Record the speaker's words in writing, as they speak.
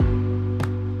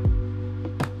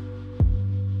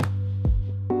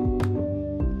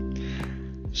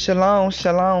Shalom,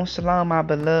 shalom, shalom, my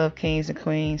beloved kings and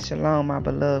queens. Shalom, my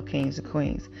beloved kings and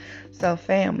queens. So,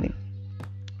 family,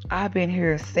 I've been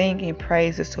here singing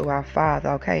praises to our Father,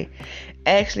 okay?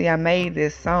 Actually, I made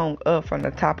this song up from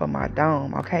the top of my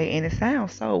dome, okay? And it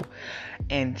sounds so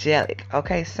angelic,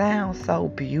 okay? Sounds so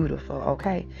beautiful,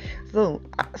 okay? So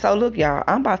look, y'all,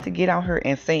 I'm about to get on here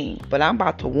and sing, but I'm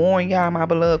about to warn y'all, my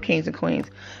beloved kings and queens.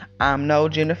 I'm no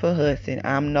Jennifer Hudson.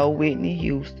 I'm no Whitney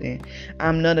Houston.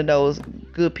 I'm none of those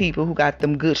good people who got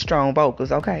them good, strong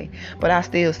vocals, okay? But I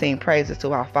still sing praises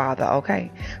to our Father,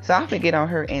 okay? So I'm gonna get on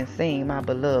here and sing, my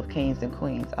beloved kings and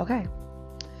queens, okay?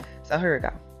 So here we go.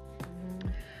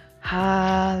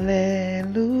 Hallelujah,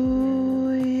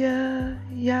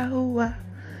 Yahweh.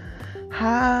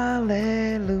 Hallelujah.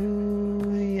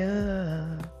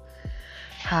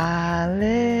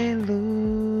 Hallelujah.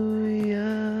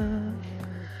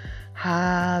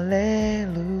 Hallelujah.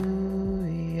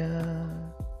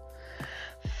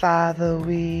 Father,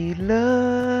 we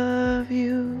love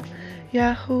you,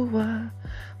 Yahuwah.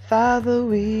 Father,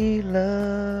 we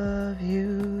love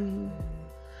you.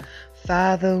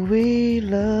 Father, we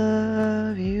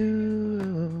love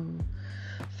you.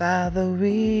 Father,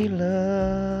 we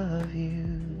love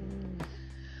you.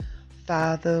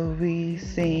 Father, we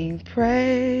sing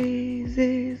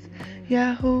praises,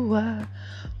 Yahuwah.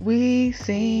 We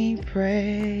sing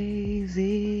praises.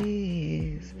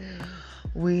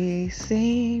 We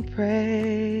sing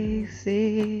praises.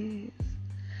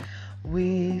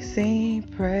 We sing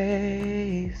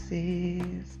praises.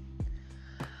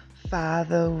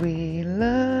 Father, we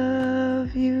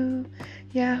love you,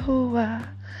 Yahuwah.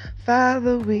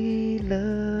 Father, we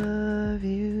love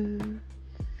you.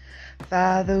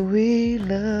 Father, we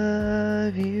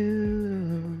love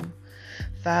you.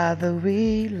 Father,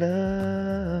 we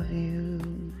love you.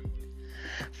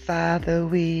 Father,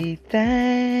 we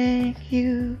thank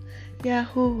you,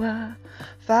 Yahuwah.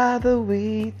 Father,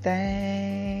 we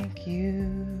thank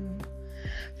you.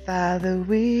 Father,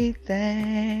 we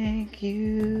thank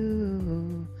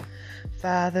you.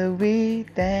 Father, we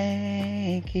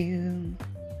thank you.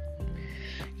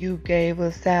 You gave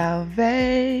us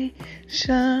salvation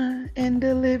and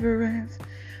deliverance.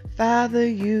 Father,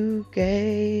 you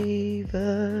gave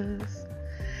us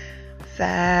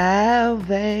salvation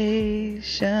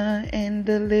and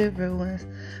deliverance.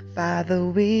 Father,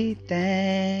 we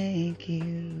thank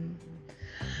you.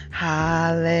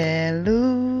 Hallelujah,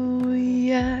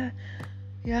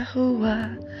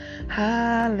 Yahuwah.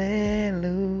 Hallelujah.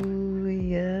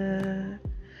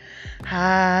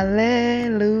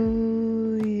 Hallelujah.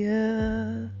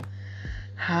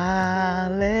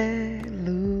 Hallelujah.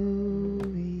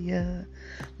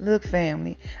 Look,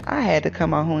 family, I had to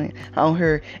come on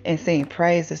here and sing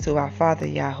praises to our Father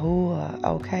Yahuwah,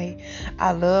 okay?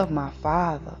 I love my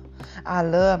Father. I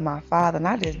love my Father, and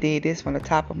I just did this from the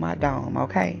top of my dome,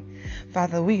 okay?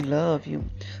 Father, we love you.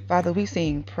 Father, we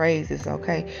sing praises,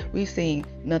 okay? We sing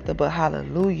nothing but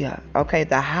hallelujah, okay?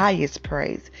 The highest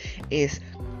praise is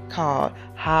called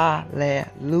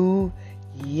hallelujah.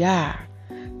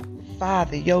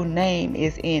 Father, your name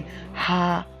is in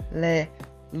hallelujah.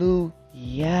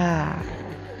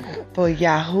 For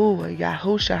Yahuwah,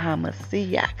 Yahusha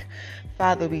HaMashiach.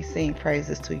 Father, we sing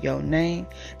praises to your name.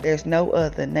 There's no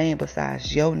other name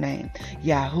besides your name.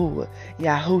 Yahuwah,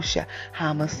 Yahusha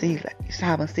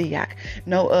HaMashiach.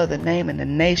 No other name in the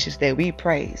nations that we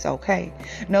praise, okay?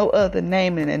 No other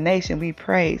name in the nation we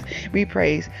praise. We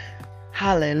praise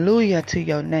hallelujah to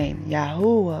your name.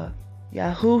 Yahuwah,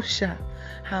 Yahusha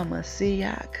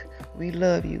HaMashiach. We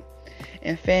love you.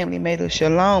 And family, may the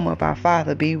shalom of our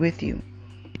Father be with you.